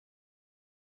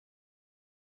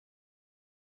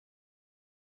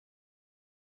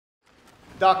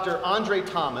Dr. Andre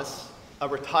Thomas, a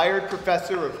retired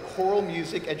professor of choral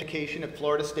music education at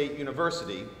Florida State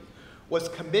University, was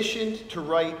commissioned to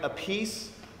write a piece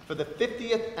for the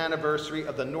 50th anniversary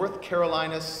of the North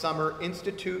Carolina Summer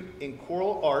Institute in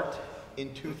Choral Art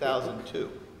in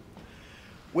 2002.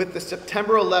 With the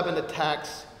September 11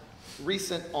 attacks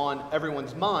recent on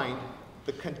everyone's mind,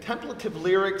 the contemplative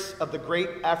lyrics of the great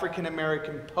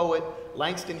African-American poet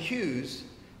Langston Hughes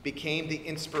became the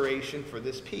inspiration for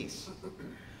this piece.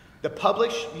 The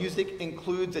published music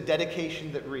includes a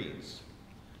dedication that reads,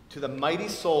 "To the mighty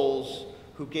souls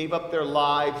who gave up their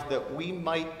lives that we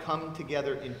might come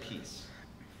together in peace."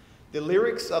 The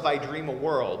lyrics of I Dream a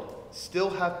World still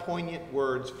have poignant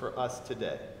words for us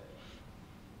today.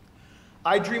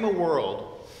 I dream a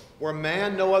world where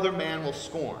man no other man will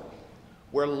scorn,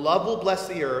 where love will bless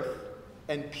the earth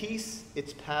and peace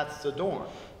its paths adorn.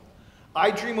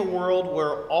 I dream a world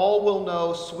where all will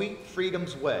know sweet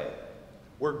freedom's way,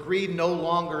 where greed no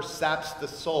longer saps the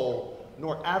soul,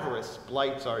 nor avarice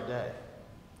blights our day.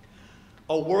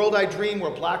 A world I dream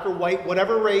where black or white,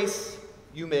 whatever race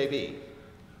you may be,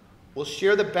 will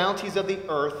share the bounties of the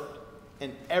earth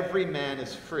and every man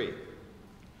is free.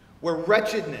 Where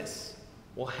wretchedness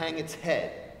will hang its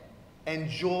head and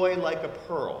joy like a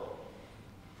pearl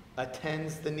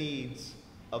attends the needs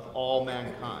of all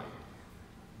mankind.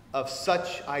 Of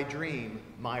such I dream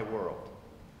my world.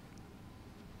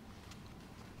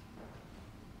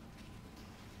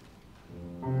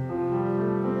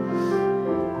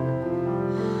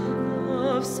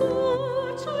 Of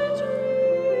such I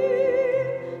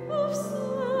dream, of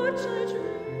such I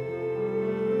dream,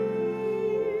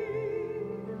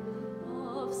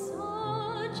 of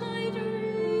such I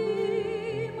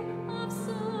dream, of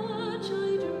such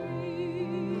I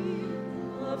dream,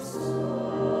 of such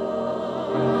I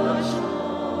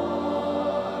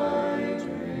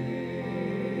dream.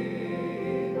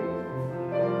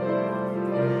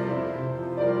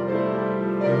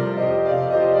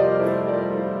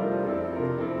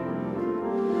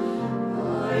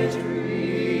 I dream.